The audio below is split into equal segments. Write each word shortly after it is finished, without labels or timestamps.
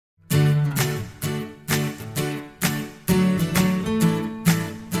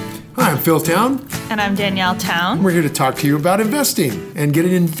Phil Town. And I'm Danielle Town. We're here to talk to you about investing and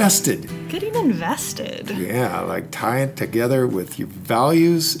getting invested. Getting invested? Yeah, like tie it together with your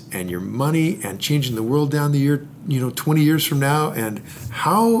values and your money and changing the world down the year, 20 years from now. And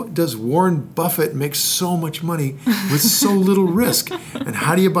how does Warren Buffett make so much money with so little risk? And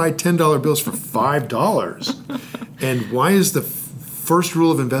how do you buy $10 bills for $5? And why is the first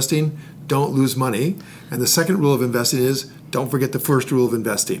rule of investing, don't lose money? And the second rule of investing is, don't forget the first rule of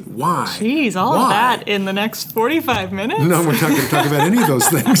investing. Why? Jeez, all of that in the next 45 minutes? No, we're not going to talk about any of those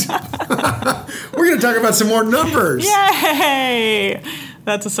things. We're going to talk about some more numbers. Yay!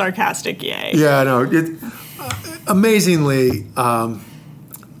 That's a sarcastic yay. Yeah, no. Amazingly, I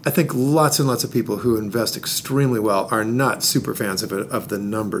think lots and lots of people who invest extremely well are not super fans of the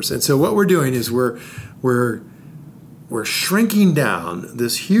numbers. And so what we're doing is we're shrinking down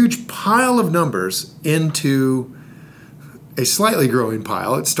this huge pile of numbers into a slightly growing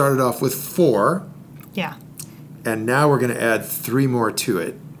pile. It started off with 4. Yeah. And now we're going to add 3 more to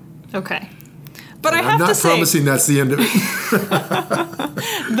it. Okay. But and I have to say, I'm not promising that's the end of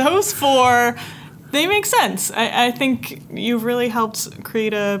it. Those 4, they make sense. I think you've really helped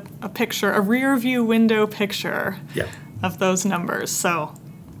create a picture, a rear view window picture of those numbers. So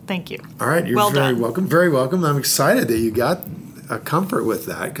thank you. All right. You're very welcome. Very welcome. I'm excited that you got a comfort with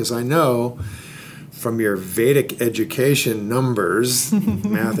that, because I know from your Vedic education, numbers,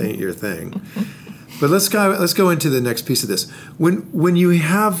 math ain't your thing. But let's go into the next piece of this. When you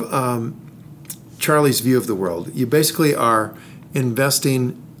have Charlie's view of the world, you basically are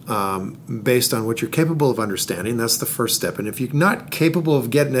investing based on what you're capable of understanding. That's the first step. And if you're not capable of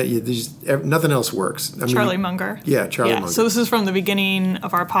getting it, nothing else works. Charlie Munger. Yeah, Charlie Munger. So this is from the beginning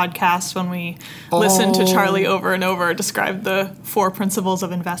of our podcast when we listened to Charlie over and over describe the 4 principles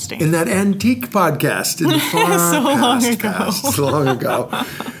of investing. In that antique podcast in the far so long ago,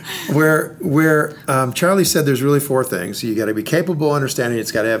 where Charlie said there's really 4 things. You got to be capable of understanding.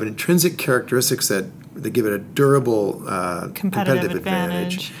 It's got to have intrinsic characteristics that give it a durable competitive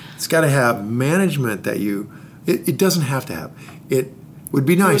advantage. It's got to have management that it doesn't have to have. It would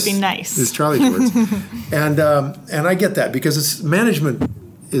be nice. It would be nice. Is Charlie's words. And I get that, because management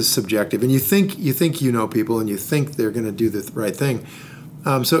is subjective, and you think you know people, and you think they're going to do the right thing.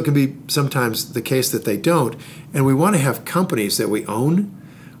 So it can be sometimes the case that they don't. And we want to have companies that we own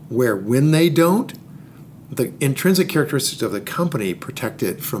where when they don't, the intrinsic characteristics of the company protect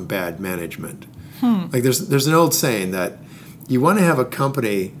it from bad management. Like there's an old saying that you want to have a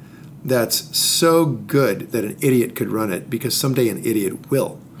company that's so good that an idiot could run it, because someday an idiot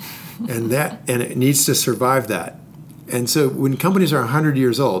will, and it needs to survive that. And so when companies are 100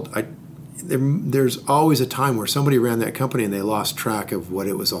 years old, there's always a time where somebody ran that company and they lost track of what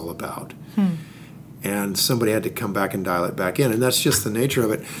it was all about. And somebody had to come back and dial it back in, and that's just the nature of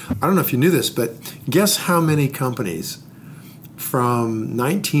it. I don't know if you knew this, but guess how many companies from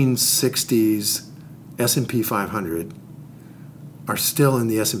 1960s S&P 500 are still in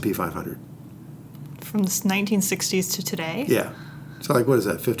the S&P 500? From the 1960s to today? Yeah. So what is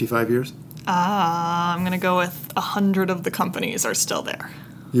that, 55 years? I'm going to go with 100 of the companies are still there.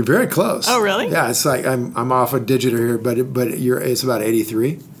 You're very close. Oh, really? Yeah, it's like I'm off a digit here, but it's about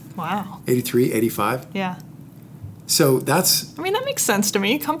 83. Wow. 83, 85. Yeah. So that makes sense to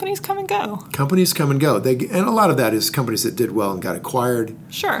me. Companies come and go. Companies come and go. And a lot of that is companies that did well and got acquired.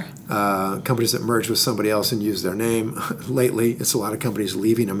 Sure. Companies that merged with somebody else and used their name. Lately, it's a lot of companies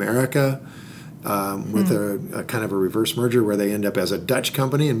leaving America with a kind of a reverse merger where they end up as a Dutch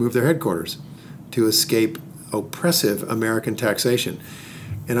company and move their headquarters to escape oppressive American taxation.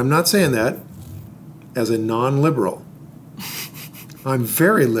 And I'm not saying that as a non-liberal. I'm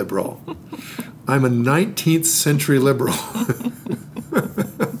very liberal. I'm a 19th century liberal.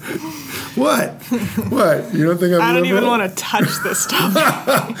 What? You don't think I'm liberal? I don't even want to touch this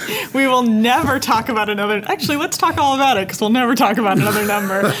topic. We will never talk about another. Actually, let's talk all about it, because we'll never talk about another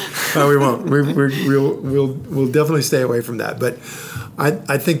number. No, we won't. We'll definitely stay away from that. But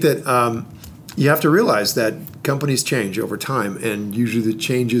I think that you have to realize that companies change over time, and usually the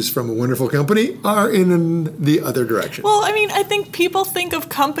changes from a wonderful company are in the other direction. Well, I think people think of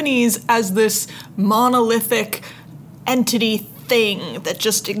companies as this monolithic entity thing that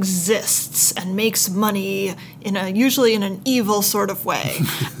just exists and makes money usually in an evil sort of way.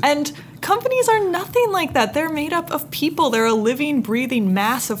 And companies are nothing like that. They're made up of people. They're a living, breathing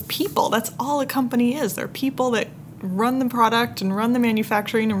mass of people. That's all a company is. They're people that run the product and run the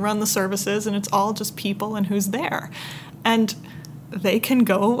manufacturing and run the services, and it's all just people and who's there. And they can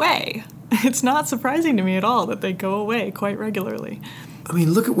go away. It's not surprising to me at all that they go away quite regularly.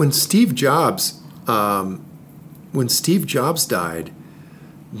 Look at when Steve Jobs died,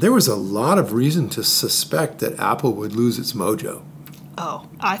 there was a lot of reason to suspect that Apple would lose its mojo. Oh,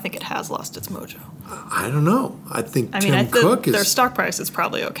 I think it has lost its mojo. I don't know. I think Tim think Cook is... their stock price is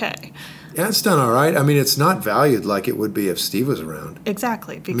probably okay. Yeah, it's done all right. I mean, it's not valued like it would be if Steve was around.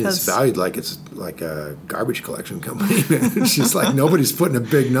 Exactly, I mean, it's valued like it's like a garbage collection company. It's just like nobody's putting a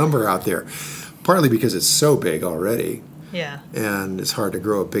big number out there, partly because it's so big already. Yeah. And it's hard to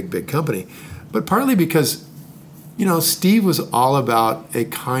grow a big company. But partly because, Steve was all about a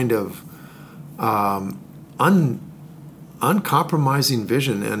kind of uncompromising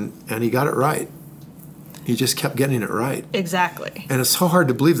vision, and he got it right. He just kept getting it right. Exactly. And it's so hard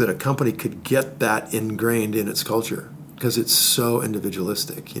to believe that a company could get that ingrained in its culture because it's so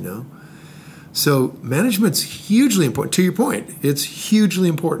individualistic, So management's hugely important. To your point, it's hugely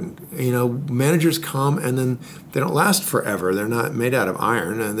important. Managers come and then they don't last forever. They're not made out of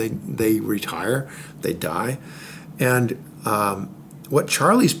iron, and they retire, they die. And what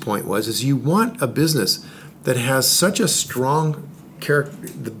Charlie's point was is you want a business that has such a strong character.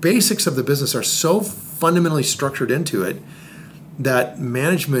 The basics of the business are so fundamentally structured into it that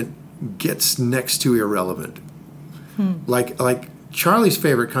management gets next to irrelevant. Like Charlie's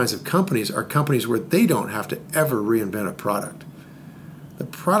favorite kinds of companies are companies where they don't have to ever reinvent a product. The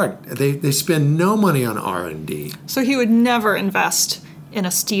product, they spend no money on R&D. So he would never invest in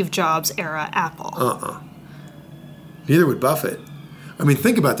a Steve Jobs era Apple. Neither would Buffett. I mean,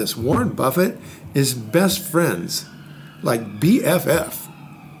 think about this. Warren Buffett is best friends, like BFF,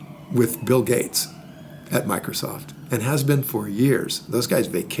 with Bill Gates at Microsoft, and has been for years. Those guys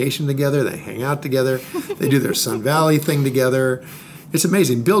vacation together, they hang out together, they do their Sun Valley thing together. It's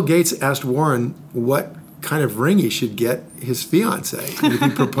amazing. Bill Gates asked Warren what kind of ring he should get his fiancée that he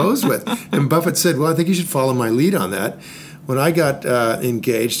proposed with. And Buffett said, well, I think you should follow my lead on that. When I got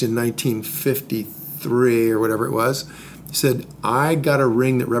engaged in 1953 or whatever it was, he said, I got a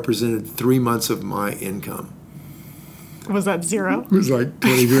ring that represented 3 months of my income. Was that zero? It was like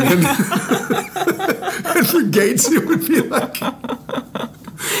 20 grand. And for Gates, it would be like...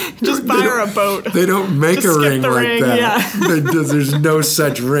 Just buy her a boat. They don't make a ring like ring, that. Yeah. There's no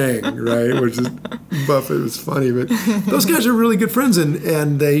such ring, right? Which is, Buffett was funny. But those guys are really good friends,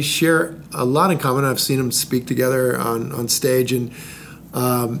 and they share a lot in common. I've seen them speak together on stage, and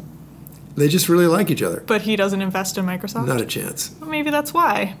they just really like each other. But he doesn't invest in Microsoft? Not a chance. Well, maybe that's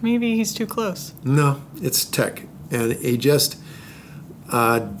why. Maybe he's too close. No, it's tech. And he just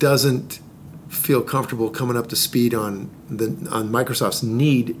doesn't feel comfortable coming up to speed on Microsoft's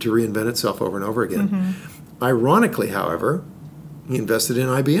need to reinvent itself over and over again. Mm-hmm. Ironically, however, he invested in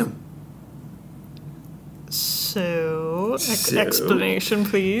IBM. So, explanation,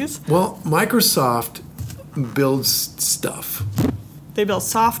 please. Well, Microsoft builds stuff. They build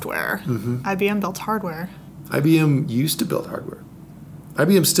software. Mm-hmm. IBM built hardware. IBM used to build hardware.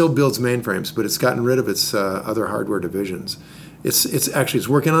 IBM still builds mainframes, but it's gotten rid of its other hardware divisions. It's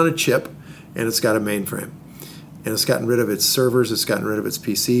working on a chip, and it's got a mainframe. And it's gotten rid of its servers, it's gotten rid of its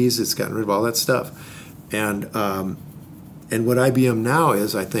PCs, it's gotten rid of all that stuff. And what IBM now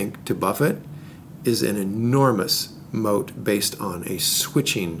is, I think, to Buffett, is an enormous moat based on a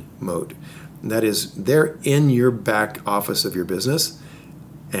switching moat. And that is, they're in your back office of your business,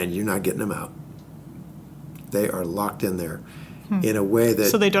 and you're not getting them out. They are locked in there. In a way that...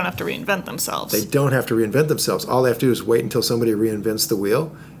 So they don't have to reinvent themselves. They don't have to reinvent themselves. All they have to do is wait until somebody reinvents the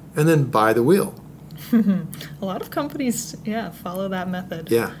wheel and then buy the wheel. A lot of companies, follow that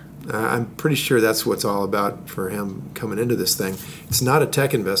method. Yeah. I'm pretty sure that's what's all about for him coming into this thing. It's not a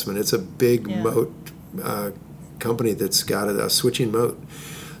tech investment. It's a big moat company that's got a switching moat.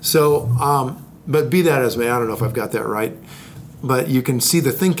 So, but be that as may, I don't know if I've got that right. But you can see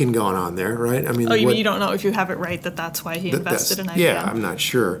the thinking going on there, right? I mean, you mean you don't know if you have it right that's why he invested in IBM? Yeah, I'm not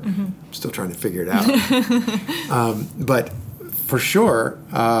sure. Mm-hmm. I'm still trying to figure it out. But for sure,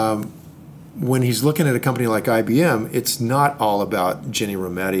 when he's looking at a company like IBM, it's not all about Ginny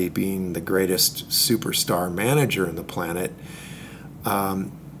Rometty being the greatest superstar manager in the planet,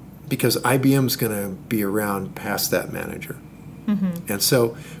 because IBM's going to be around past that manager. Mm-hmm. And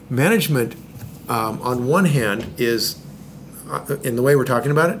so management, on one hand, is... in the way we're talking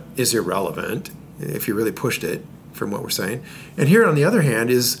about it, is irrelevant if you really pushed it from what we're saying. And here, on the other hand,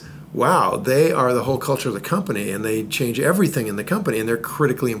 is, wow, they are the whole culture of the company, and they change everything in the company, and they're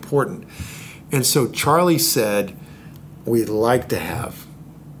critically important. And so Charlie said, we'd like to have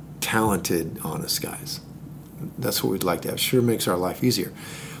talented, honest guys. That's what we'd like to have. Sure makes our life easier.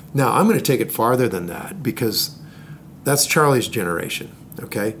 Now, I'm going to take it farther than that, because that's Charlie's generation,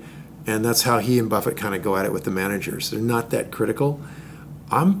 okay? And that's how he and Buffett kind of go at it with the managers. They're not that critical.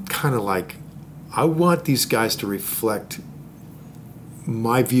 I'm kind of like, I want these guys to reflect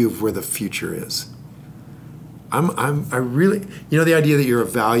my view of where the future is. I really, the idea that you're a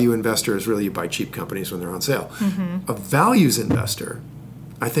value investor is really you buy cheap companies when they're on sale. Mm-hmm. A values investor,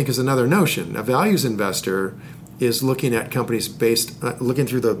 I think, is another notion. A values investor is looking at companies looking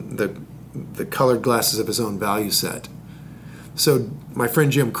through the colored glasses of his own value set. So my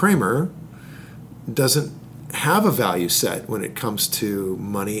friend Jim Cramer doesn't have a value set when it comes to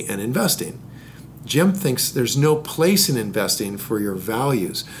money and investing. Jim thinks there's no place in investing for your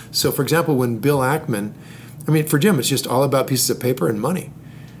values. So, for example, when Bill Ackman, for Jim, it's just all about pieces of paper and money.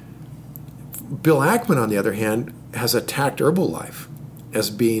 Bill Ackman, on the other hand, has attacked Herbalife as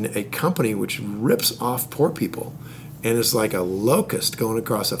being a company which rips off poor people and is like a locust going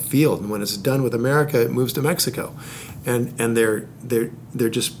across a field. And when it's done with America, it moves to Mexico. And they're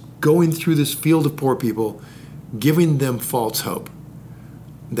just going through this field of poor people, giving them false hope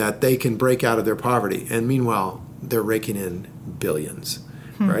that they can break out of their poverty. And meanwhile, they're raking in billions,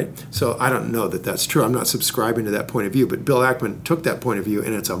 right? So I don't know that that's true. I'm not subscribing to that point of view, but Bill Ackman took that point of view,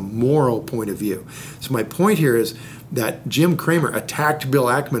 and it's a moral point of view. So my point here is that Jim Cramer attacked Bill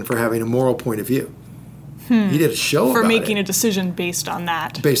Ackman for having a moral point of view. He did a show about it. For making a decision based on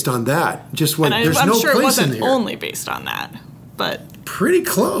that. Based on that. Just when there's I'm no sure place it wasn't in here. only based on that, but... Pretty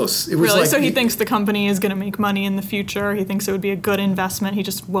close. It was really? Like So he thinks the company is going to make money in the future. He thinks it would be a good investment. He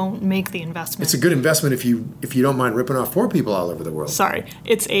just won't make the investment. It's a good investment if you don't mind ripping off poor people all over the world. Sorry.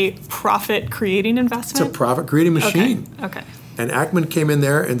 It's a profit-creating investment? It's a profit-creating machine. Okay. And Ackman came in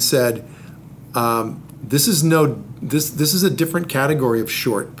there and said, this is a different category of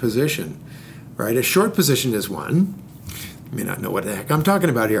short position, right? A short position is one. You may not know what the heck I'm talking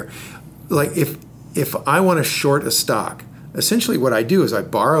about here. Like if I want to short a stock, essentially what I do is I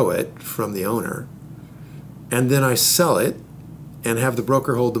borrow it from the owner, and then I sell it and have the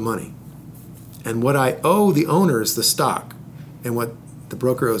broker hold the money. And what I owe the owner is the stock, and what the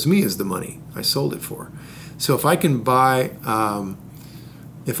broker owes me is the money I sold it for. So if I can buy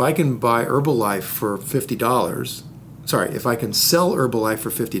Herbalife for $50, if I can sell Herbalife for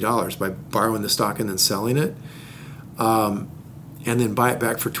 $50 by borrowing the stock and then selling it, and then buy it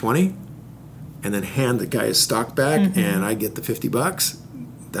back for $20, and then hand the guy his stock back, and I get the $50,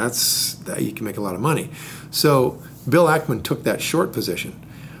 that you can make a lot of money. So Bill Ackman took that short position.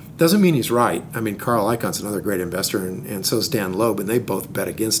 Doesn't mean he's right. Carl Icahn's another great investor, and so is Dan Loeb, and they both bet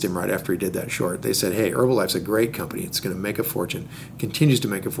against him right after he did that short. They said, hey, Herbalife's a great company. It's going to make a fortune, continues to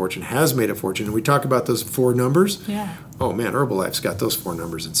make a fortune, has made a fortune. And we talk about those 4 numbers. Yeah. Oh, man, Herbalife's got those 4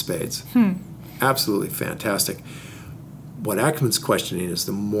 numbers in spades. Absolutely fantastic. What Ackman's questioning is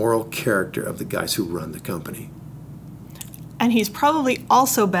the moral character of the guys who run the company. And he's probably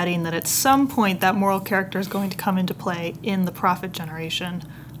also betting that at some point that moral character is going to come into play in the profit generation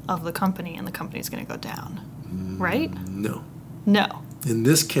of the company, and the company's going to go down. Right? No. No. In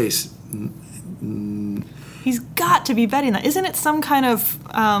this case, he's got to be betting that. Isn't it some kind of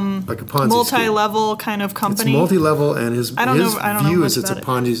like a Ponzi multi-level kind of company? It's multi-level, and his view is it's a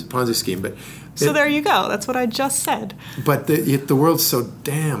Ponzi scheme. But so there you go. That's what I just said. But the world's so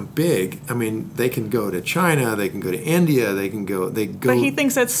damn big. they can go to China, they can go to India, they go. But he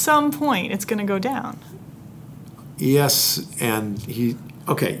thinks at some point it's going to go down. Yes,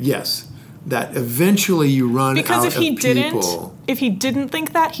 yes. That eventually you run because out if he of people. If he didn't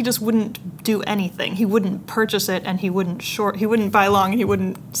think that, he just wouldn't do anything. He wouldn't purchase it, and he wouldn't buy long, and he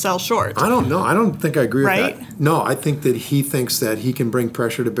wouldn't sell short. I don't know. I don't think I agree with right? that. No, I think that he thinks that he can bring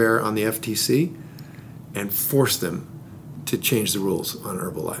pressure to bear on the FTC and force them to change the rules on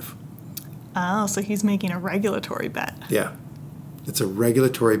Herbalife. Oh, so he's making a regulatory bet. Yeah. It's a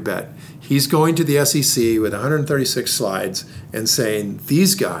regulatory bet. He's going to the SEC with 136 slides and saying,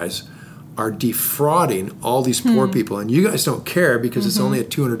 these guys are defrauding all these poor people, and you guys don't care because it's only a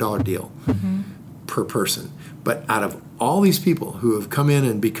 $200 deal per person. But out of all these people who have come in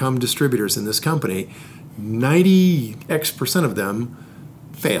and become distributors in this company, 90% of them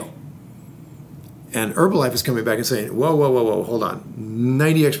fail. And Herbalife is coming back and saying, whoa, hold on.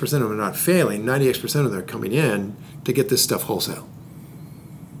 90% of them are not failing. 90% of them are coming in to get this stuff wholesale.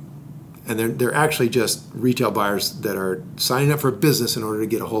 And they're actually just retail buyers that are signing up for a business in order to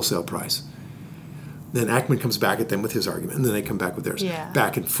get a wholesale price. Then Ackman comes back at them with his argument, and then they come back with theirs. Yeah.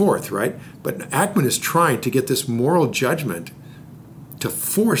 Back and forth, right? But Ackman is trying to get this moral judgment to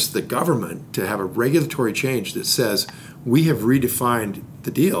force the government to have a regulatory change that says, we have redefined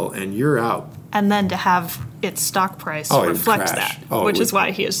the deal, and you're out. And then to have its stock price reflect that, which is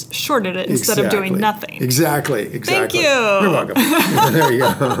why he has shorted it instead of doing nothing. Exactly. Thank you. You're welcome. There you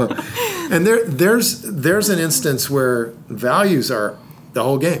go. And there's an instance where values are the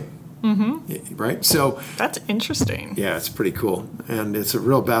whole game. Right? So That's interesting. yeah, it's pretty cool. And it's a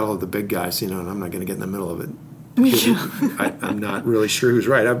real battle of the big guys, and I'm not going to get in the middle of it. I'm not really sure who's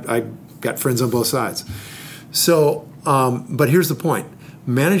right. I've got friends on both sides. So, but here's the point.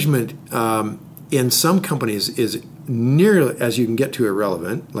 Management in some companies is nearly as you can get to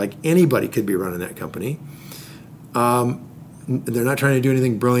irrelevant. Like anybody could be running that company. They're not trying to do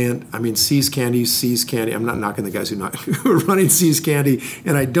anything brilliant. I mean, See's Candy. I'm not knocking the guys who are running See's Candy,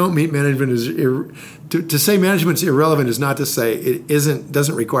 and I don't mean management is to say management's irrelevant is not to say it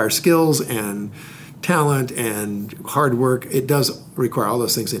doesn't require skills and talent and hard work. It does require all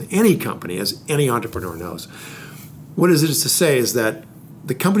those things in any company, as any entrepreneur knows. What is it to say is that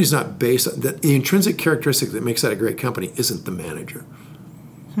the company's not based on the intrinsic characteristic that makes that a great company isn't the manager.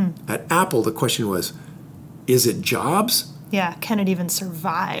 At Apple, the question was, is it Jobs? Yeah, can it even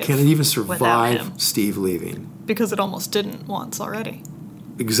survive? Can it even without him? survive Steve leaving? Because it almost didn't once already.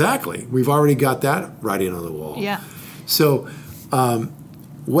 Exactly. We've already got that writing on the wall. Yeah. So,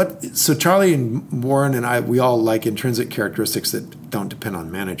 So Charlie and Warren and I, we all like intrinsic characteristics that don't depend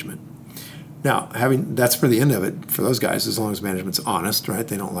on management. Now, that's for the end of it for those guys, as long as management's honest, right?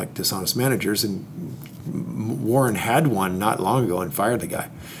 They don't like dishonest managers, and Warren had one not long ago and fired the guy.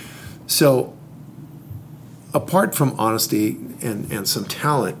 So, apart from honesty and some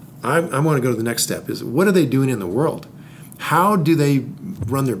talent, I want to go to the next step, is what are they doing in the world? How do they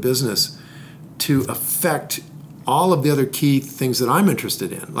run their business to affect all of the other key things that I'm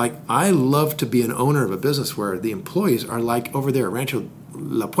interested in? Like, I love to be an owner of a business where the employees are like over there at Rancho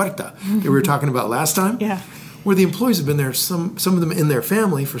La Puerta that we were talking about last time, where the employees have been there, some of them in their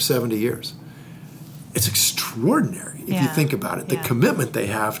family, for 70 years. It's extraordinary if you think about it, the commitment they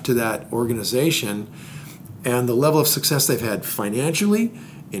have to that organization and the level of success they've had financially,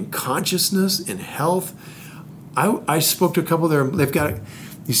 in consciousness, in health. I spoke to a couple there. They've got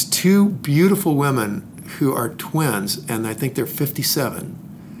these two beautiful women who are twins, and I think they're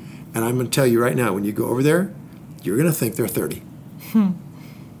 57. And I'm going to tell you right now, when you go over there, you're going to think they're 30.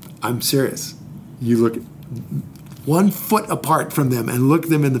 I'm serious. You look 1 foot apart from them and look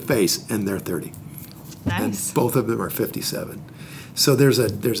them in the face, and they're 30. Nice. And both of them are 57. So there's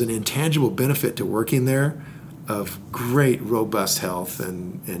an intangible benefit to working there of great, robust health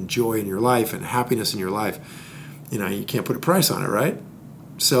and joy in your life and happiness in your life. You can't put a price on it, right?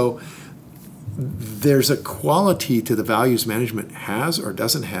 So there's a quality to the values management has or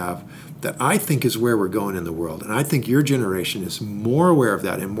doesn't have that I think is where we're going in the world. And I think your generation is more aware of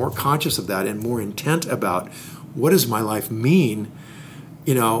that and more conscious of that and more intent about what does my life mean?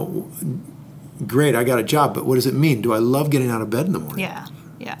 Great, I got a job, but what does it mean? Do I love getting out of bed in the morning? Yeah.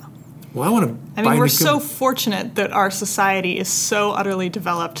 Well, I want to. We're so fortunate that our society is so utterly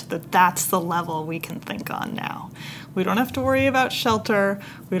developed that that's the level we can think on now. We don't have to worry about shelter.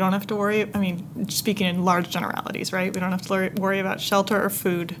 We don't have to worry, speaking in large generalities, right? We don't have to worry about shelter or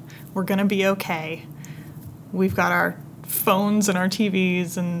food. We're going to be okay. We've got our phones and our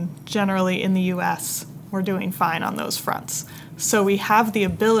TVs, and generally in the U.S., we're doing fine on those fronts. So we have the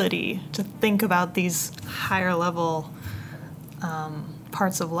ability to think about these higher level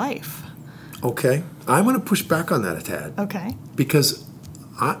parts of life. Okay. I'm going to push back on that a tad. Okay. Because,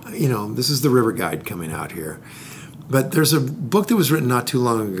 this is the River Guide coming out here. But there's a book that was written not too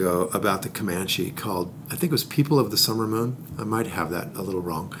long ago about the Comanche called, I think it was People of the Summer Moon. I might have that a little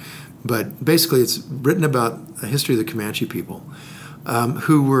wrong. But basically it's written about a history of the Comanche people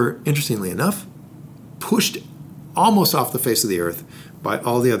who were, interestingly enough, pushed almost off the face of the earth by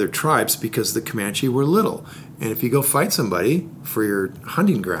all the other tribes because the Comanche were little. And if you go fight somebody for your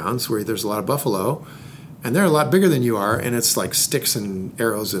hunting grounds where there's a lot of buffalo, and they're a lot bigger than you are, and it's like sticks and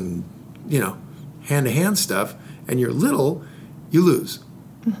arrows and, hand-to-hand stuff, and you're little, you lose.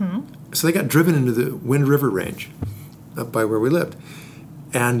 Mm-hmm. So they got driven into the Wind River Range up by where we lived.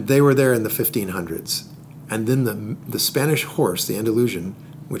 And they were there in the 1500s. And then the Spanish horse, the Andalusian,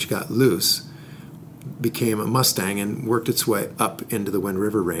 which got loose, became a Mustang and worked its way up into the Wind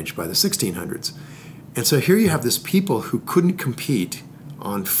River Range by the 1600s. And so here you have this people who couldn't compete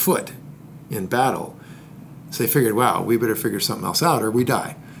on foot in battle. So they figured, wow, we better figure something else out or we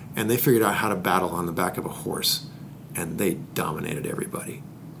die. And they figured out how to battle on the back of a horse. And they dominated everybody.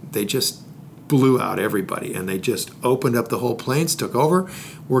 They just blew out everybody. And they just opened up the whole plains, took over,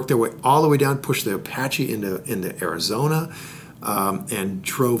 worked their way all the way down, pushed the Apache into Arizona, and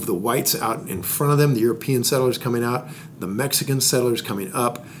drove the whites out in front of them, the European settlers coming out, the Mexican settlers coming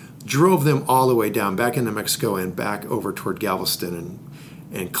up, drove them all the way down back into Mexico and back over toward Galveston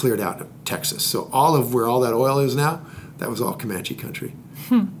and cleared out Texas. So all of where all that oil is now, that was all Comanche country.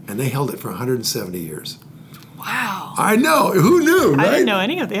 And they held it for 170 years. Wow. I know. Who knew, right? I didn't know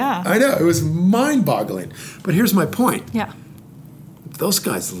any of that. I know. It was mind-boggling. But here's my point. Yeah. Those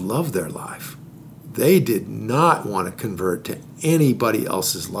guys loved their life. They did not want to convert to anybody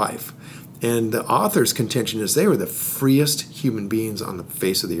else's life. And the author's contention is they were the freest human beings on the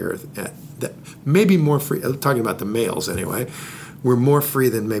face of the earth. Maybe more free, talking about the males anyway, were more free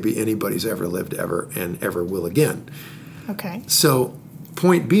than maybe anybody's ever lived ever and ever will again. Okay. So,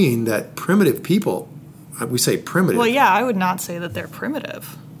 point being that primitive people, we say primitive. Well, yeah, I would not say that they're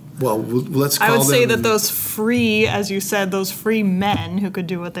primitive. Well, let's call them... I would say that those free, as you said, those free men who could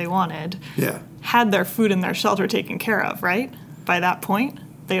do what they wanted, had their food and their shelter taken care of, right? By that point,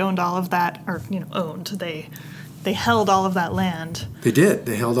 they owned all of that, or, they held all of that land. They did.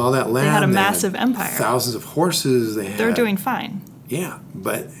 They held all that land. They had a massive empire. Thousands of horses. They're doing fine. Yeah,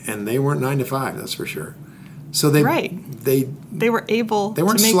 and they weren't 9 to 5, that's for sure. So they were able they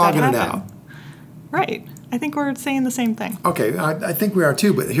weren't to make slogging that it happen. out. Right. I think we're saying the same thing. Okay, I think we are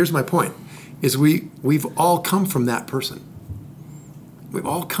too, but here's my point, is we've all come from that person. We've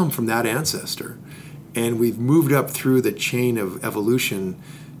all come from that ancestor, and we've moved up through the chain of evolution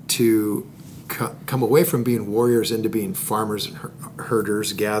to come away from being warriors into being farmers,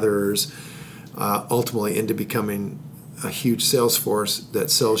 herders, gatherers, ultimately into becoming a huge sales force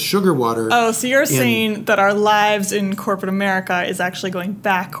that sells sugar water. Oh, so you're saying that our lives in corporate America is actually going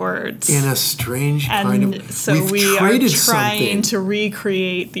backwards. In a strange kind of... So we are trying to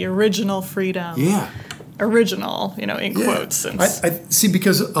recreate the original freedom. Yeah. Original, in quotes. I see,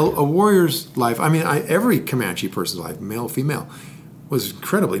 because a warrior's life, every Comanche person's life, male, female, was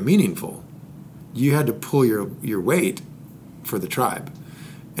incredibly meaningful. You had to pull your weight for the tribe.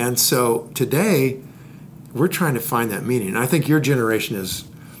 And so today, we're trying to find that meaning. And I think your generation has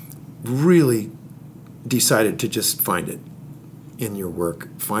really decided to just find it in your work.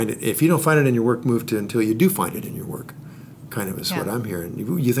 Find it. If you don't find it in your work, move to until you do find it in your work. Kind of is what I'm hearing.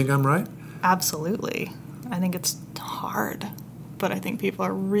 You think I'm right? Absolutely. I think it's hard, but I think people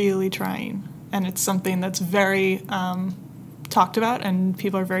are really trying. And it's something that's very talked about, and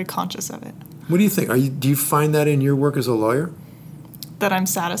people are very conscious of it. What do you think? Do you find that in your work as a lawyer? That I'm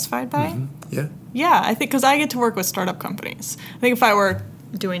satisfied by? Mm-hmm. Yeah. Yeah, I think because I get to work with startup companies. I think if I were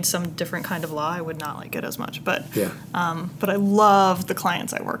doing some different kind of law, I would not like it as much. But but I love the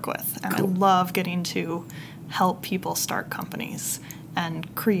clients I work with, and I love getting to help people start companies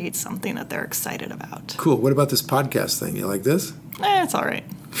and create something that they're excited about. Cool. What about this podcast thing? You like this? It's all right.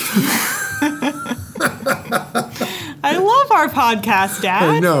 I love our podcast, Dad.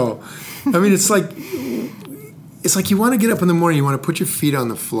 I know. It's like you want to get up in the morning, you want to put your feet on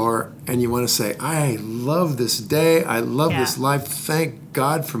the floor, and you want to say, I love this day, I love this life, thank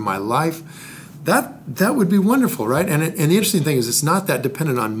God for my life. That would be wonderful, right? And the interesting thing is it's not that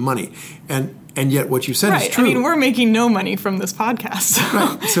dependent on money. And yet what you said is true. We're making no money from this podcast.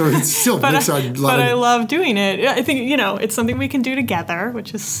 Right. So it still makes our life. But I love doing it. I think, it's something we can do together,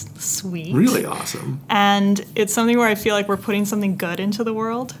 which is sweet. Really awesome. And it's something where I feel like we're putting something good into the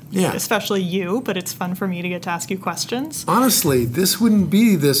world. Yeah. Especially you, but it's fun for me to get to ask you questions. Honestly, this wouldn't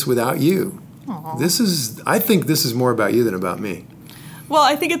be this without you. Aww. I think this is more about you than about me. Well,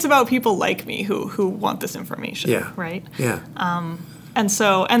 I think it's about people like me who want this information. Yeah. Right? Yeah.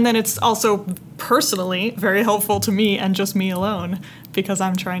 And then it's also personally very helpful to me and just me alone because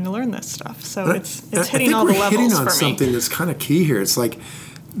I'm trying to learn this stuff. So it's hitting all the levels for me. I think we're hitting on something that's kind of key here. It's like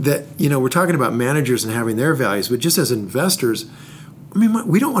that, we're talking about managers and having their values, but just as investors, we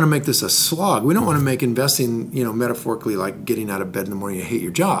don't want to make this a slog. We don't want to make investing, metaphorically like getting out of bed in the morning and hate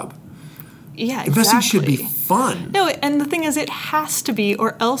your job. Yeah, exactly. Investing should be fun. No, and the thing is, it has to be,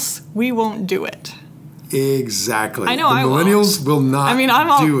 or else we won't do it. Exactly. I know the millennials will not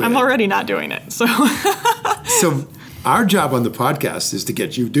do it. I'm already not doing it. So So our job on the podcast is to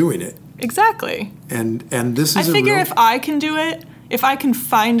get you doing it. Exactly. And this is I figure if I can do it, if I can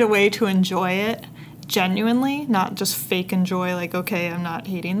find a way to enjoy it genuinely, not just fake enjoy, like, okay, I'm not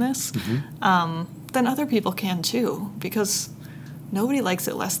hating this, then other people can too, because nobody likes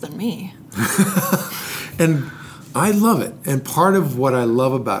it less than me. And I love it. And part of what I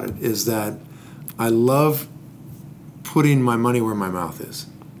love about it is that I love putting my money where my mouth is.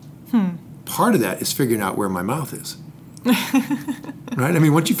 Part of that is figuring out where my mouth is. Right?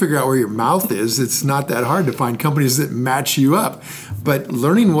 Once you figure out where your mouth is, it's not that hard to find companies that match you up. But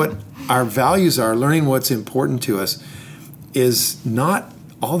learning what our values are, learning what's important to us is not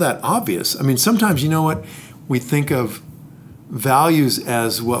all that obvious. Sometimes, we think of values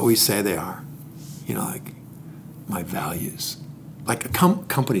as what we say they are. Like my values. Like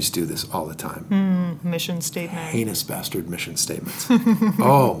companies do this all the time. Mission statement. Heinous bastard mission statements.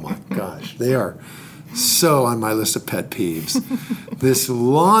 Oh my gosh, they are so on my list of pet peeves. This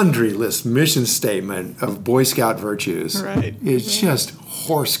laundry list mission statement of Boy Scout virtues is just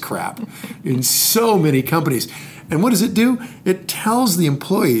horse crap in so many companies. And what does it do? It tells the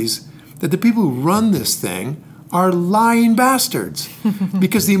employees that the people who run this thing are lying bastards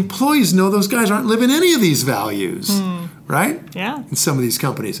because the employees know those guys aren't living any of these values, right? Yeah. In some of these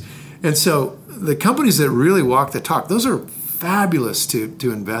companies. And so the companies that really walk the talk, those are fabulous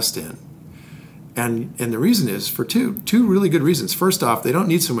to invest in. And the reason is for two really good reasons. First off, they don't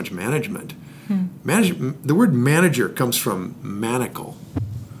need so much management. The word manager comes from manacle,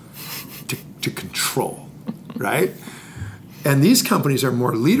 to control, right? And these companies are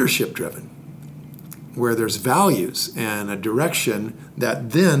more leadership driven, where there's values and a direction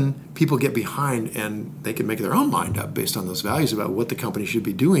that then people get behind and they can make their own mind up based on those values about what the company should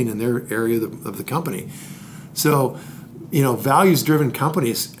be doing in their area of the company. So, values-driven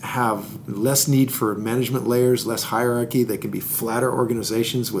companies have less need for management layers, less hierarchy. They can be flatter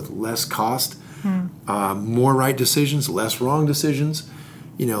organizations with less cost, more right decisions, less wrong decisions,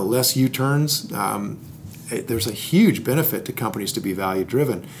 less U-turns. There's a huge benefit to companies to be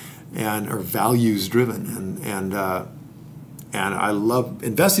value-driven or values-driven, and I love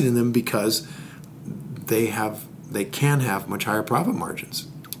investing in them because they can have much higher profit margins.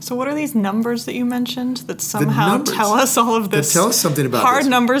 So what are these numbers that you mentioned that somehow tell us all of this? That tell us something about hard this.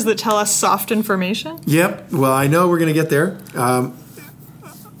 Numbers that tell us soft information? Yep. Well, I know we're going to get there.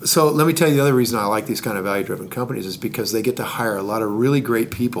 So let me tell you the other reason I like these kind of value-driven companies is because they get to hire a lot of really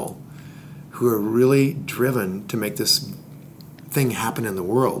great people who are really driven to make this thing happen in the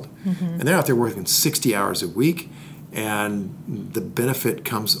world. And they're out there working 60 hours a week, and the benefit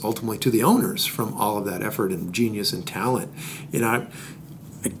comes ultimately to the owners from all of that effort and genius and talent.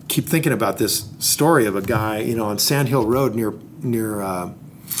 I keep thinking about this story of a guy, on Sand Hill Road near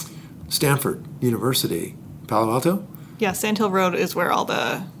Stanford University, Palo Alto. Yeah, Sand Hill Road is where a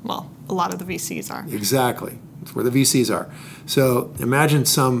lot of the VCs are. Exactly. It's where the VCs are. So imagine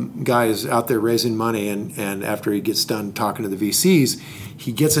some guy is out there raising money, and after he gets done talking to the VCs,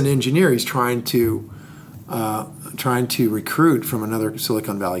 he gets an engineer he's trying to recruit from another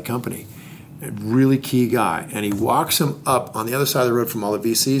Silicon Valley company. A really key guy, and he walks him up on the other side of the road from all the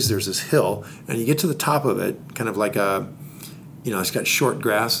VCs. There's this hill, and you get to the top of it, kind of like it's got short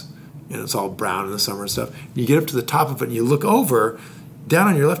grass, and it's all brown in the summer and stuff. And you get up to the top of it, and you look over. Down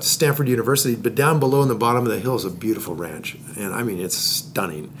on your left is Stanford University, but down below in the bottom of the hill is a beautiful ranch, and I mean it's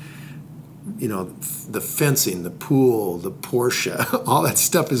stunning. The fencing, the pool, the Porsche, all that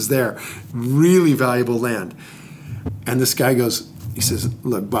stuff is there. Really valuable land. And this guy he says,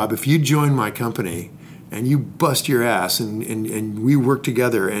 look, Bob, if you join my company and you bust your ass and we work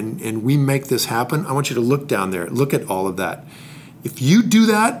together and we make this happen, I want you to look down there. Look at all of that. If you do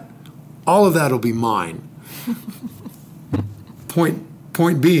that, all of that will be mine.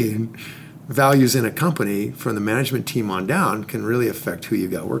 Point being, values in a company from the management team on down can really affect who you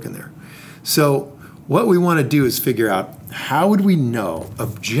got working there. So what we want to do is figure out how would we know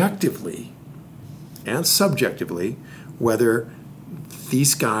objectively and subjectively whether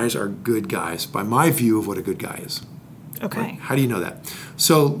these guys are good guys by my view of what a good guy is. Okay. Right? How do you know that?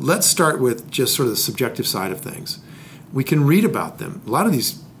 So let's start with just sort of the subjective side of things. We can read about them. A lot of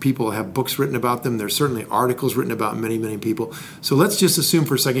these people have books written about them. There's certainly articles written about many, many people. So let's just assume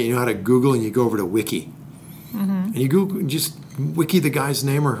for a second you know how to Google and you go over to Wiki. And you Google, just Wiki the guy's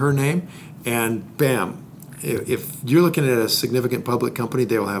name or her name, and bam. If you're looking at a significant public company,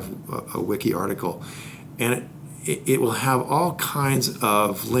 they will have a Wiki article. And it will have all kinds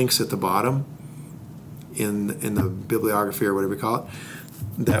of links at the bottom in the bibliography or whatever you call it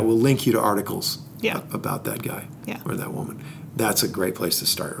that will link you to articles about that guy or that woman. That's a great place to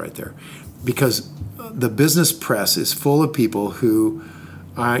start right there, because the business press is full of people who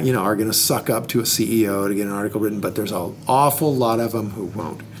are going to suck up to a CEO to get an article written, but there's an awful lot of them who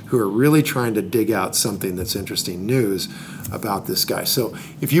won't, who are really trying to dig out something that's interesting news about this guy. So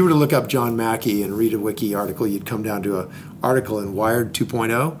if you were to look up John Mackey and read a Wiki article, you'd come down to an article in Wired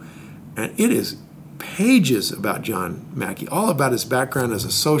 2.0, and it is pages about John Mackey, all about his background as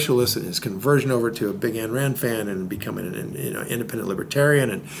a socialist and his conversion over to a big Ayn Rand fan and becoming an independent libertarian,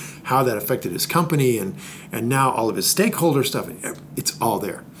 and how that affected his company, and now all of his stakeholder stuff. It's all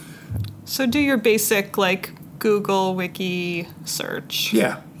there. So do your basic Google Wiki search.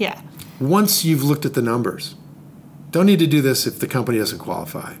 Yeah. Yeah. Once you've looked at the numbers. Don't need to do this if the company doesn't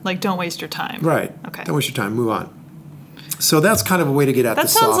qualify. Don't waste your time. Right. Okay. Don't waste your time. Move on. So that's kind of a way to get at the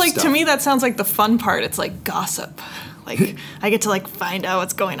soft stuff. To me, that sounds like the fun part. It's like gossip. Like, I get to like find out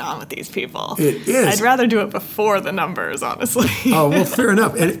what's going on with these people. It is. I'd rather do it before the numbers, honestly. Oh, well, fair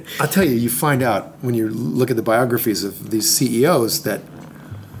enough. And I'll tell you find out when you look at the biographies of these CEOs that,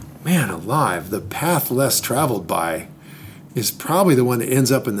 man alive, the path less traveled by is probably the one that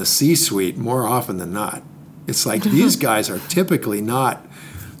ends up in the C-suite more often than not. It's like these guys are typically not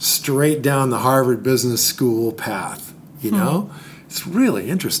straight down the Harvard Business School path, you know? It's really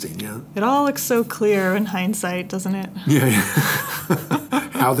interesting, yeah. It all looks so clear in hindsight, doesn't it? Yeah.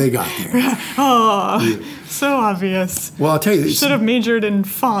 How they got there. So obvious. Well, I'll tell you. Should have majored in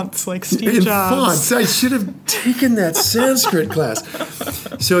fonts like Steve Jobs. Fonts. I should have taken that Sanskrit class.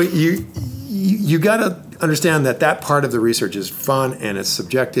 So you got to understand that part of the research is fun and it's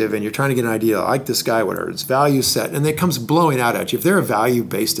subjective, and you're trying to get an idea, like this guy, whatever, it's value set, and it comes blowing out at you. If they're a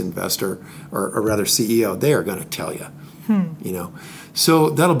value-based investor, or rather CEO, they are going to tell you, you know. So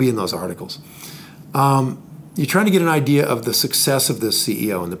that'll be in those articles. You're trying to get an idea of the success of this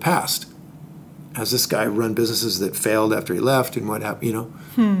CEO in the past. Has this guy run businesses that failed after he left, and what happened, you know,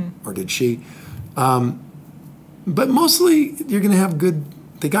 or did she? But mostly you're going to have good,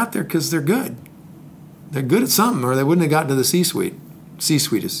 they got there because they're good. They're good at something, or they wouldn't have gotten to the C-suite.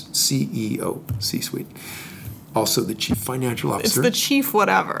 C-suite is CEO, C-suite. Also the chief financial officer. It's the chief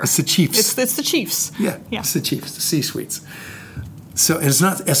whatever. It's the chiefs. It's the chiefs. Yeah, it's the chiefs, the C-suites. So, and it's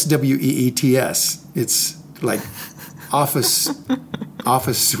not SWEETS. It's like office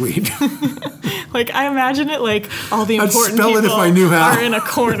suite. Like, I imagine it like all the important spell it people if I knew how. are in a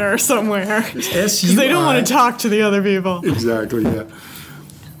corner somewhere. Because they don't want to talk to the other people. Exactly, yeah.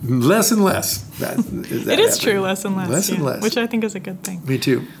 Less and less. It is true, less and less. Less and less. Which I think is a good thing. Me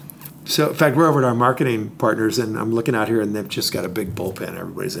too. So, in fact, we're over at our marketing partners, and I'm looking out here, and they've just got a big bullpen.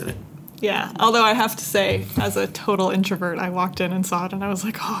 Everybody's in it. Yeah, although I have to say, as a total introvert, I walked in and saw it, and I was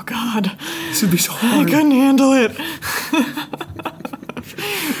like, oh, God. This would be so I hard. couldn't handle it.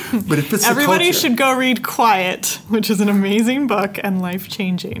 But it fits Everybody the culture. should go read Quiet, which is an amazing book and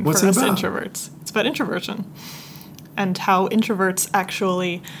life-changing What's for it us about? introverts. It's about introversion and how introverts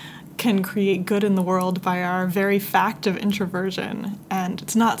actually can create good in the world by our very fact of introversion. And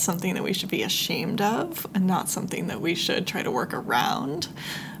it's not something that we should be ashamed of and not something that we should try to work around,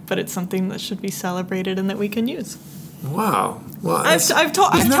 but it's something that should be celebrated and that we can use. Wow. Well, I've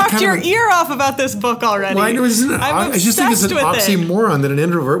talked your ear off about this book already. Well, I know, isn't it? I'm I just think it's an obsessed with it. oxymoron that an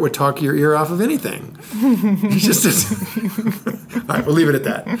introvert would talk your ear off of anything. It's just all right, we'll leave it at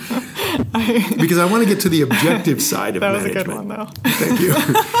that. Because I want to get to the objective side of That was management. a good one, though. Thank you.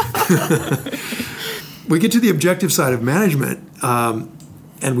 We get to the objective side of management,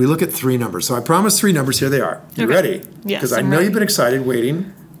 and we look at three numbers. So I promised three numbers. Here they are. You Okay. ready? Yes, Because I I'm know ready. you've been excited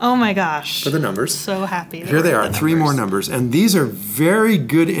waiting Oh my gosh. for the numbers. So happy. that Here we're they at are, the three more numbers. And these are very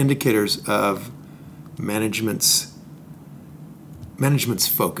good indicators of management's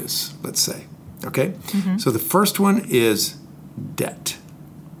focus, let's say. Okay? So the first one is debt.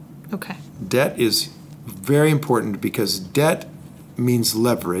 Okay. Debt is very important because debt means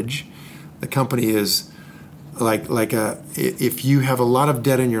leverage. The company is if you have a lot of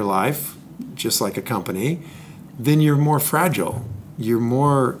debt in your life, just like a company, then you're more fragile. You're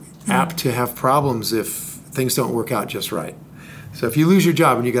more apt to have problems if things don't work out just right. So if you lose your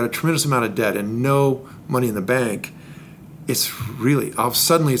job and you got a tremendous amount of debt and no money in the bank, it's really,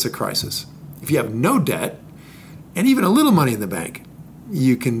 suddenly it's a crisis. If you have no debt and even a little money in the bank,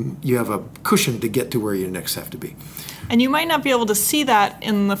 you have a cushion to get to where you next have to be. And you might not be able to see that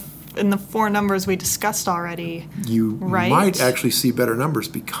in the four numbers we discussed already. You Right. might actually see better numbers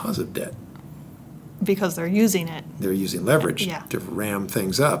because of debt. Because they're using it. They're using leverage Yeah. to ram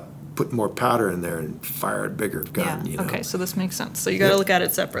things up, put more powder in there, and fire a bigger gun. Yeah. You know? Okay, so this makes sense. So you got to Yep. look at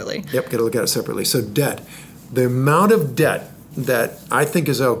it separately. Yep, got to look at it separately. So debt, the amount of debt that I think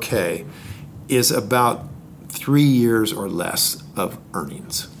is okay is about 3 years or less of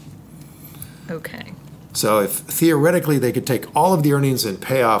earnings. Okay. So if theoretically they could take all of the earnings and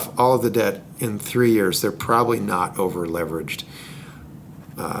pay off all of the debt in 3 years, they're probably not over leveraged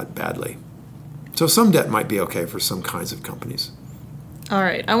badly. So some debt might be okay for some kinds of companies. All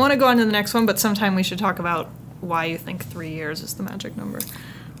right. I want to go on to the next one, but sometime we should talk about why you think 3 years is the magic number.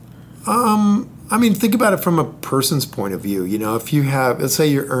 I mean, think about it from a person's point of view. You know, if you have, let's say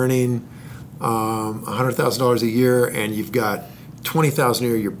you're earning $100,000 a year and you've got $20,000 a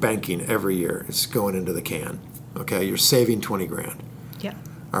year you're banking every year. It's going into the can. Okay, you're saving 20 grand. Yeah.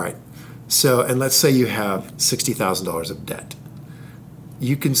 All right. So, and let's say you have $60,000 of debt.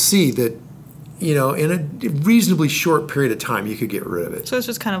 You can see that, you know, in a reasonably short period of time, you could get rid of it. So it's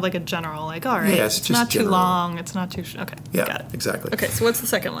just kind of like a general, like, all right, Yeah, it's just not too general. long, it's not too, okay, Yeah, got it. exactly. Okay, so what's the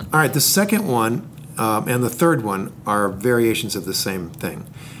second one? All right, the second one, and the third one are variations of the same thing.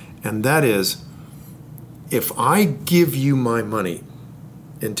 And that is, if I give you my money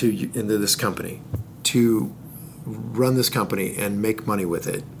into this company to run this company and make money with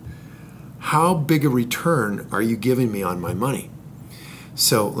it, how big a return are you giving me on my money?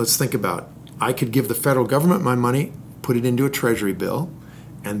 So let's think about, I could give the federal government my money, put it into a treasury bill,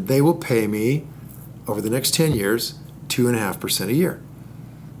 and they will pay me over the next 10 years 2.5% a year.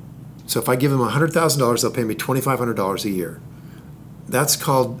 So if I give them $100,000, they'll pay me $2,500 a year. That's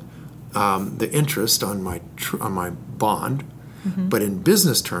called the interest on my bond, but in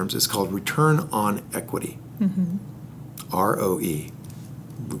business terms, it's called return on equity, ROE.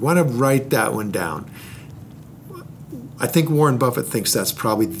 We want to write that one down. I think Warren Buffett thinks that's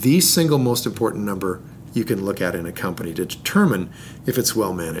probably the single most important number you can look at in a company to determine if it's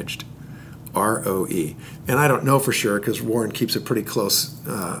well managed. ROE. And I don't know for sure because Warren keeps it pretty close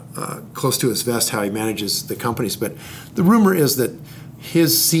to his vest how he manages the companies. But the rumor is that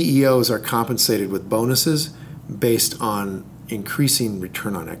his CEOs are compensated with bonuses based on increasing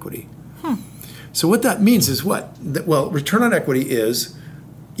return on equity. So what that means is what? Well, return on equity is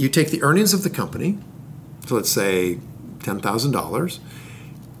you take the earnings of the company, so let's say $10,000,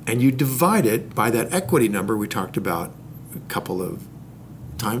 and you divide it by that equity number we talked about a couple of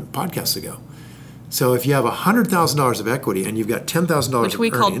podcasts ago. So if you have $100,000 of equity and you've got $10,000 of earnings, which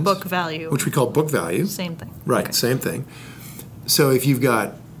we call book value. Which we call book value. Same thing. Right, okay. Same thing. So if you've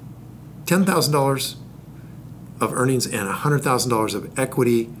got $10,000 of earnings and $100,000 of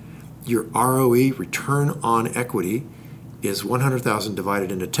equity, your ROE, return on equity, is 100,000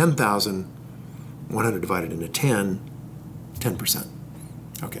 divided into 10,000, 100 divided into 10%.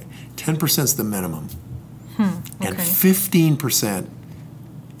 Okay, 10% is the minimum. Okay. And 15%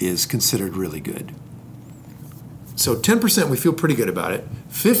 is considered really good. So 10% we feel pretty good about it.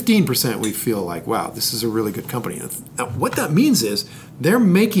 15% we feel like, wow, this is a really good company. Now, what that means is they're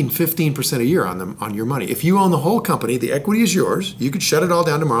making 15% a year on your money. If you own the whole company, the equity is yours. You could shut it all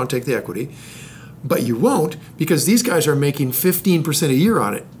down tomorrow and take the equity. But you won't because these guys are making 15% a year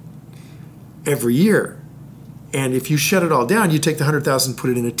on it every year. And if you shut it all down, you take the 100,000,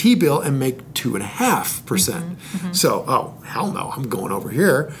 put it in a T-bill, and make 2.5%. So, oh, hell no, I'm going over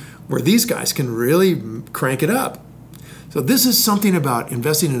here where these guys can really crank it up. So this is something about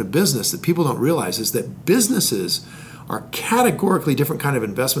investing in a business that people don't realize is that businesses are categorically different kind of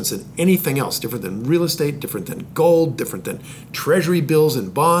investments than anything else, different than real estate, different than gold, different than treasury bills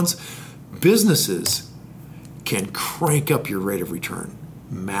and bonds. Businesses can crank up your rate of return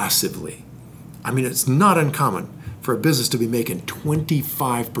massively. I mean, it's not uncommon for a business to be making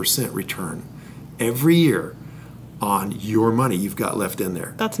 25% return every year on your money you've got left in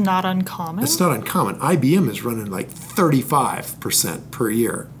there. That's not uncommon? It's not uncommon. IBM is running like 35% per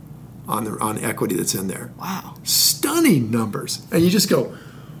year on equity that's in there. Wow. Stunning numbers. And you just go,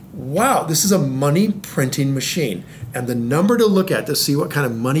 wow, this is a money printing machine. And the number to look at to see what kind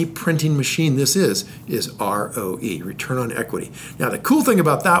of money printing machine this is ROE, return on equity. Now, the cool thing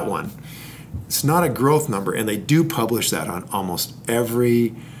about that one, it's not a growth number, and they do publish that on almost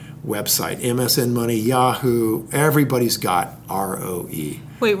every website. MSN Money, Yahoo, everybody's got ROE.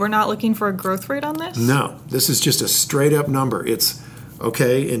 Wait, we're not looking for a growth rate on this? No, this is just a straight up number. It's,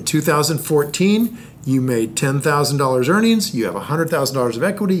 okay, in 2014, you made $10,000 earnings, you have $100,000 of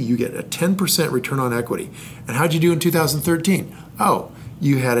equity, you get a 10% return on equity. And how'd you do in 2013? Oh,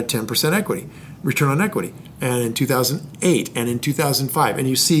 you had a 10% equity, return on equity. And in 2008 and in 2005. And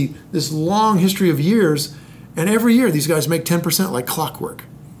you see this long history of years, and every year these guys make 10% like clockwork.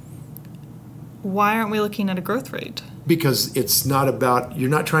 Why aren't we looking at a growth rate? Because it's not about, you're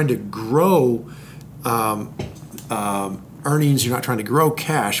not trying to grow earnings, you're not trying to grow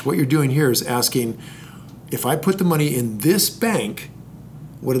cash. What you're doing here is asking, if I put the money in this bank,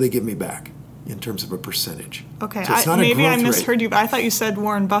 what do they give me back in terms of a percentage? Okay, So maybe I misheard you, but I thought you said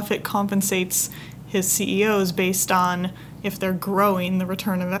Warren Buffett compensates his CEOs based on if they're growing the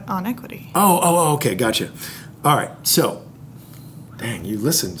return on equity. Oh, okay, gotcha. All right, so, dang, you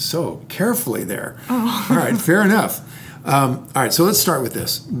listened so carefully there. Oh. All right, fair enough. All right, so let's start with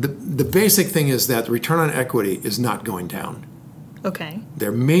this. The basic thing is that the return on equity is not going down. Okay.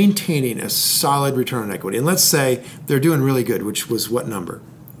 They're maintaining a solid return on equity. And let's say they're doing really good, which was what number?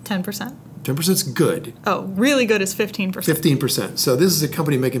 10%. 10% is good. Oh, really good is 15%. 15%. So this is a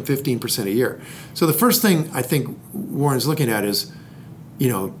company making 15% a year. So the first thing I think Warren's looking at is,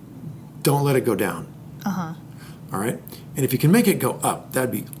 don't let it go down. Uh-huh. All right? And if you can make it go up,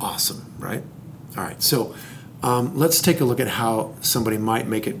 that'd be awesome, right? All right, so let's take a look at how somebody might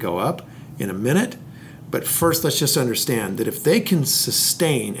make it go up in a minute. But first, let's just understand that if they can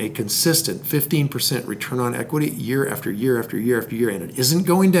sustain a consistent 15% return on equity year after year after year after year, and it isn't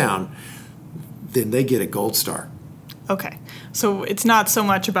going down, then they get a gold star. Okay. So it's not so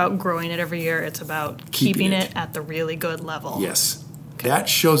much about growing it every year, it's about keeping it at the really good level. Yes. That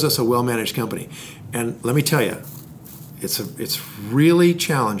shows us a well-managed company. And let me tell you, it's really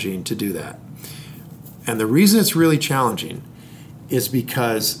challenging to do that. And the reason it's really challenging is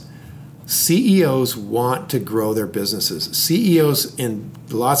because CEOs want to grow their businesses. CEOs in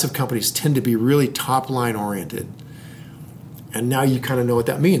lots of companies tend to be really top-line oriented. And now you kind of know what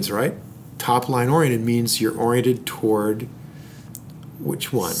that means, right? Top-line oriented means you're oriented toward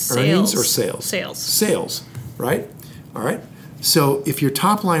which one? Sales. Earnings or sales? Sales. Sales, right? All right. So if you're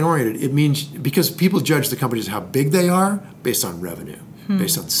top-line oriented, it means, because people judge the companies how big they are based on revenue,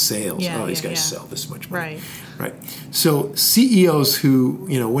 based on sales. Yeah, these guys yeah. sell this much money. Right. Right. So CEOs who,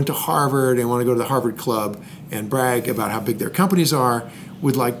 went to Harvard and want to go to the Harvard Club and brag about how big their companies are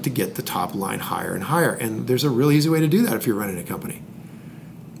would like to get the top line higher and higher. And there's a really easy way to do that if you're running a company.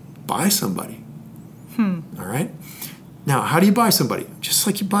 Buy somebody. All right? Now, how do you buy somebody? Just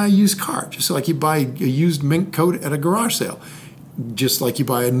like you buy a used car. Just like you buy a used mink coat at a garage sale. Just like you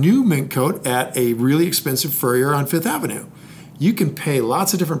buy a new mink coat at a really expensive furrier on Fifth Avenue. You can pay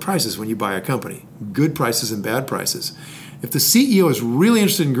lots of different prices when you buy a company, good prices and bad prices. If the CEO is really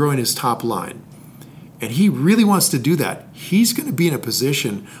interested in growing his top line, and he really wants to do that, he's going to be in a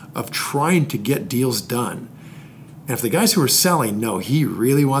position of trying to get deals done. And if the guys who are selling know he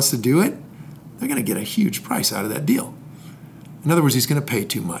really wants to do it, they're going to get a huge price out of that deal. In other words, he's going to pay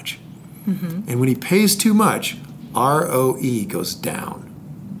too much. And when he pays too much, ROE goes down.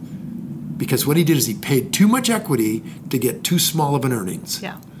 Because what he did is he paid too much equity to get too small of an earnings.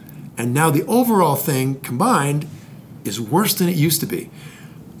 Yeah. And now the overall thing combined is worse than it used to be.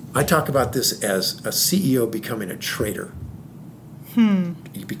 I talk about this as a CEO becoming a trader.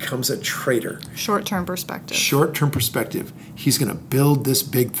 He becomes a trader. Short-term perspective. Short-term perspective. He's going to build this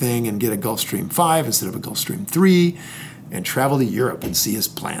big thing and get a Gulfstream 5 instead of a Gulfstream 3 and travel to Europe and see his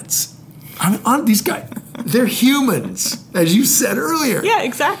plants. These guys, they're humans, as you said earlier. Yeah,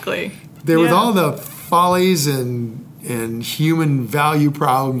 exactly. They're with all the follies and human value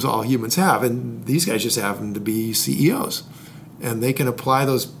problems all humans have. And these guys just happen to be CEOs. And they can apply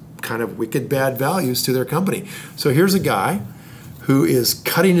those kind of wicked bad values to their company. So here's a guy who is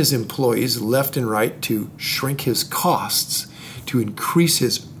cutting his employees left and right to shrink his costs, to increase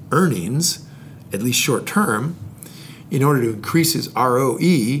his earnings, at least short term, in order to increase his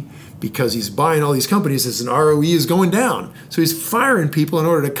ROE, because he's buying all these companies as an ROE is going down. So he's firing people in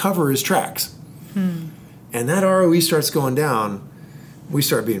order to cover his tracks. And that ROE starts going down, we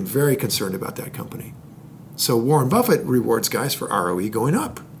start being very concerned about that company. So Warren Buffett rewards guys for ROE going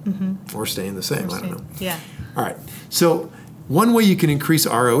up or staying the same. I don't know. Yeah. All right. So one way you can increase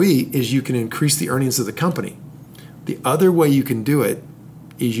ROE is you can increase the earnings of the company. The other way you can do it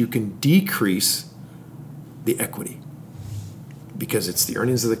is you can decrease the equity, because it's the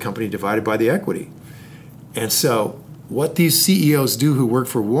earnings of the company divided by the equity. And so what these CEOs do who work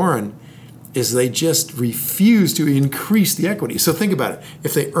for Warren is they just refuse to increase the equity. So think about it.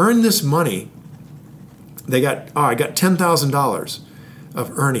 If they earn this money, I got $10,000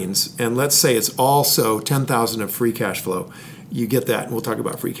 of earnings, and let's say it's also $10,000 of free cash flow. You get that, and we'll talk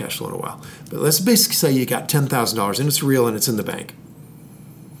about free cash flow in a while. But let's basically say you got $10,000, and it's real, and it's in the bank.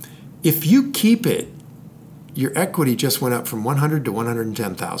 If you keep it, your equity just went up from 100 to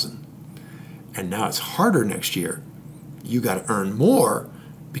 110,000. And now it's harder next year. You got to earn more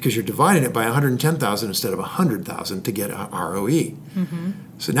because you're dividing it by 110,000 instead of 100,000 to get a ROE.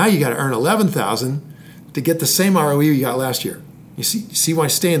 So now you got to earn 11,000 to get the same ROE you got last year. You see why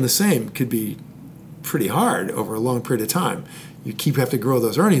staying the same could be pretty hard over a long period of time. You have to grow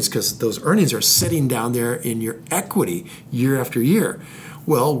those earnings because those earnings are sitting down there in your equity year after year.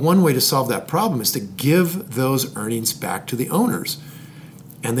 Well, one way to solve that problem is to give those earnings back to the owners.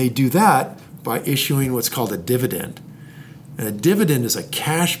 And they do that by issuing what's called a dividend. And a dividend is a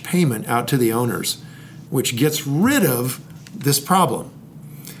cash payment out to the owners, which gets rid of this problem.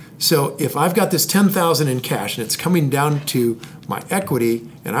 So if I've got this $10,000 in cash and it's coming down to my equity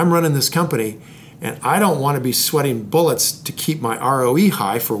and I'm running this company and I don't want to be sweating bullets to keep my ROE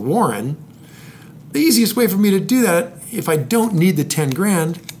high for Warren, the easiest way for me to do that, if I don't need the 10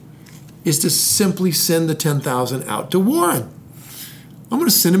 grand, is to simply send the 10,000 out to Warren. I'm going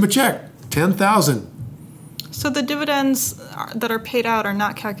to send him a check, 10,000. So the dividends that are paid out are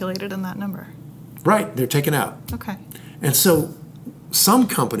not calculated in that number. Right, they're taken out. Okay. And so some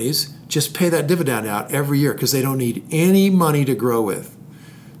companies just pay that dividend out every year because they don't need any money to grow with.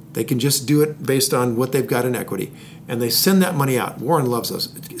 They can just do it based on what they've got in equity. And they send that money out. Warren loves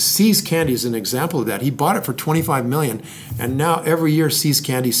those. See's Candy is an example of that. He bought it for $25 million, and now every year See's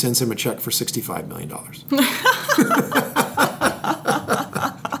Candy sends him a check for $65 million.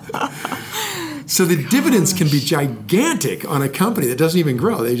 So the dividends can be gigantic on a company that doesn't even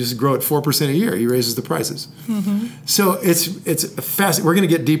grow. They just grow at 4% a year. He raises the prices. So it's fast. We're going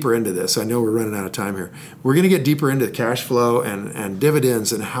to get deeper into this. I know we're running out of time here. We're going to get deeper into cash flow and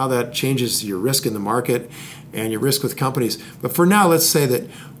dividends and how that changes your risk in the market and your risk with companies. But for now, let's say that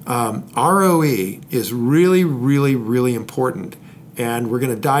ROE is really, really, really important. And we're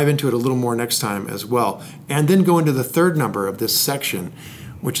going to dive into it a little more next time as well. And then go into the third number of this section,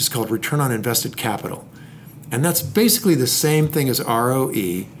 which is called return on invested capital. And that's basically the same thing as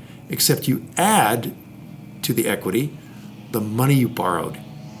ROE, except you add to the equity the money you borrowed.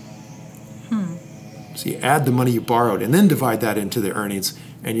 So you add the money you borrowed and then divide that into the earnings,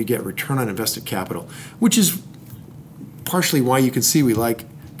 and you get return on invested capital, which is partially why you can see we like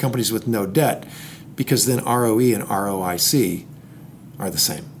companies with no debt, because then ROE and ROIC are the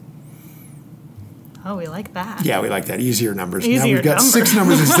same. Oh, we like that. Yeah, we like that. Easier numbers. Easier now we've got numbers. 6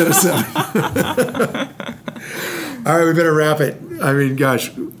 numbers instead of 7. All right, we better wrap it. I mean, gosh,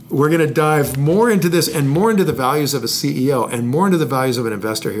 we're going to dive more into this and more into the values of a CEO and more into the values of an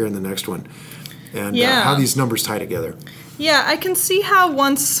investor here in the next one, and how these numbers tie together. Yeah, I can see how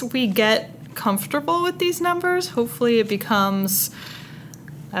once we get comfortable with these numbers, hopefully it becomes,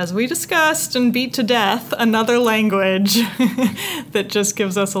 as we discussed and beat to death, another language that just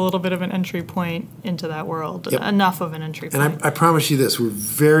gives us a little bit of an entry point into that world. Yep. Enough of an entry point. And I promise you this, we're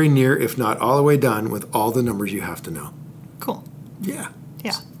very near, if not all the way done, with all the numbers you have to know. Cool. Yeah.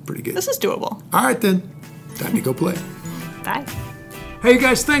 Yeah. Pretty good. This is doable. All right, then. Time to go play. Bye. Hey, you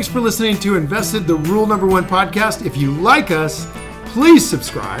guys, thanks for listening to Invested, the Rule Number One podcast. If you like us, please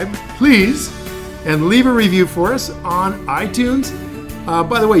subscribe, please, and leave a review for us on iTunes.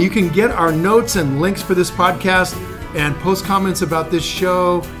 By the way, you can get our notes and links for this podcast and post comments about this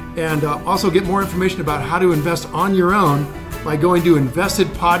show, and also get more information about how to invest on your own by going to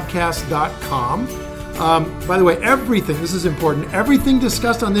investedpodcast.com. By the way, everything, this is important, everything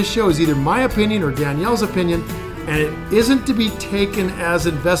discussed on this show is either my opinion or Danielle's opinion, and it isn't to be taken as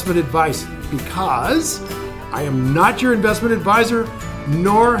investment advice, because I am not your investment advisor,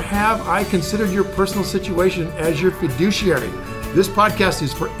 nor have I considered your personal situation as your fiduciary. This podcast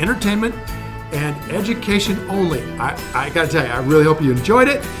is for entertainment and education only. I got to tell you, I really hope you enjoyed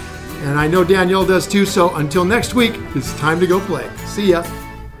it, and I know Danielle does too. So until next week, it's time to go play. See ya.